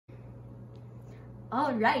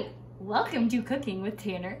All right, welcome to Cooking with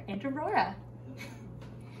Tanner and Aurora.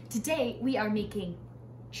 Today we are making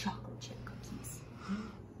chocolate chip cookies.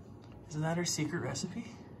 Isn't that our secret recipe?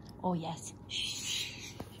 Oh yes.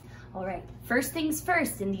 Shh. All right, first things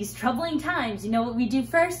first, in these troubling times, you know what we do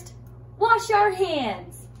first? Wash our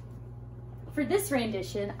hands. For this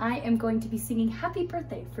rendition, I am going to be singing Happy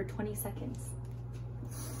Birthday for 20 seconds.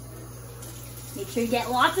 Make sure you get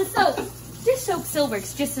lots of soap. Dish soap still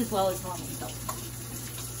works just as well as normal soap.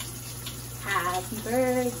 Happy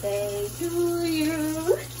birthday to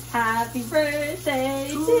you. Happy birthday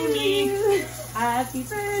to you. Happy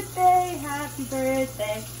birthday, happy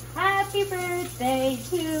birthday, happy birthday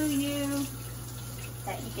to you.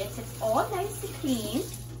 That you get it all nice and clean.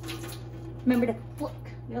 Remember to flick.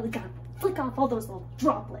 You really gotta flick off all those little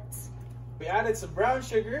droplets. We added some brown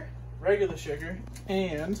sugar, regular sugar,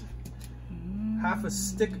 and half a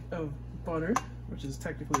stick of butter, which is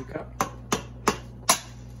technically a cup.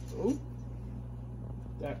 Oh,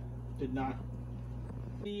 that did not.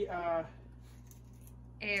 There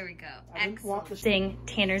we go. Excellent.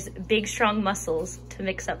 Tanner's big strong muscles to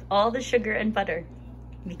mix up all the sugar and butter.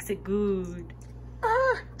 Makes it good.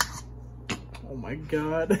 Ah. Oh my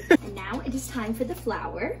God. And now it is time for the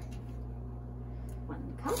flour.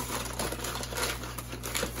 1 cup.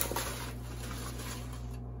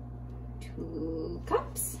 2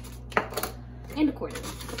 cups. And a quarter.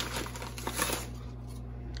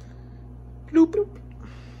 Bloop, bloop.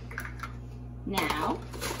 Now,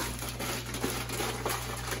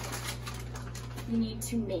 you need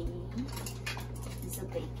to make some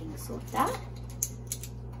baking soda.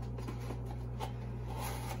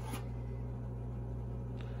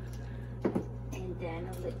 And then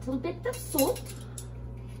a little bit of salt.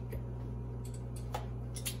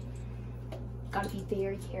 Gotta be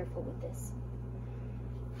very careful with this.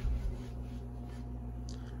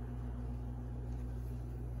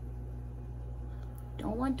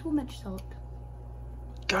 Don't want too much salt.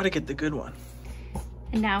 Gotta get the good one.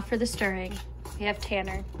 And now for the stirring, we have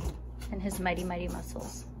Tanner and his mighty, mighty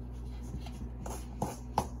muscles.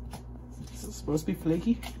 Is it supposed to be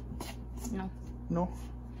flaky? No. No?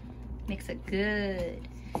 Mix it good.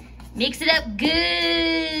 Mix it up good.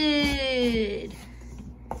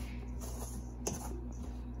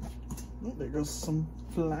 Oh, there goes some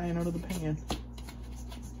flying out of the pan.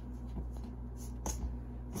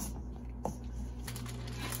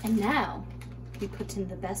 And now we put in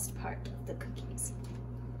the best part of the cookies,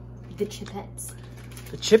 the chipettes.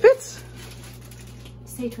 The chipettes?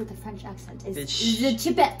 Say it with a French accent. The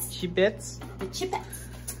chipettes. Chipettes? The chipettes.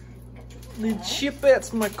 The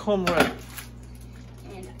chipettes, my comrade.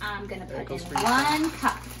 And I'm gonna put in 1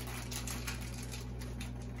 cup.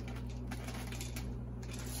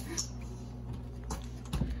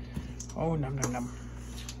 Oh, num num num.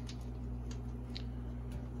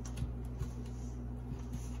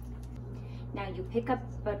 Now you pick up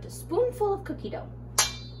about a spoonful of cookie dough.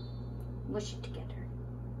 Mush it together.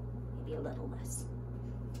 Maybe a little less.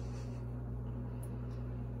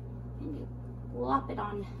 And you plop it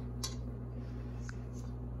on.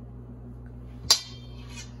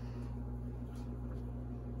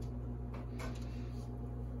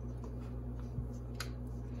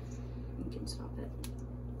 You can stop it.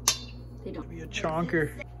 They don't Be a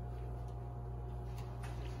chonker.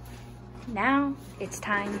 Now it's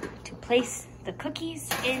time to place the cookies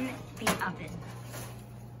in the oven.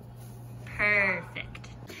 Perfect.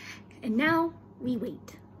 And now we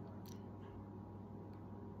wait.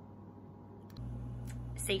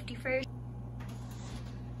 Safety first.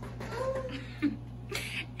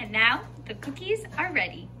 And now the cookies are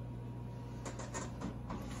ready.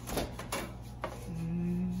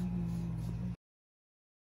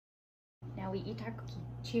 Now we eat our cookie.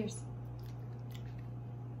 Cheers.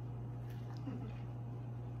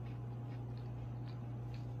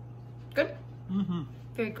 Good? Mm-hmm.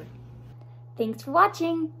 Very good. Thanks for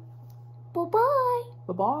watching. Bye-bye.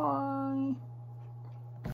 Bye-bye.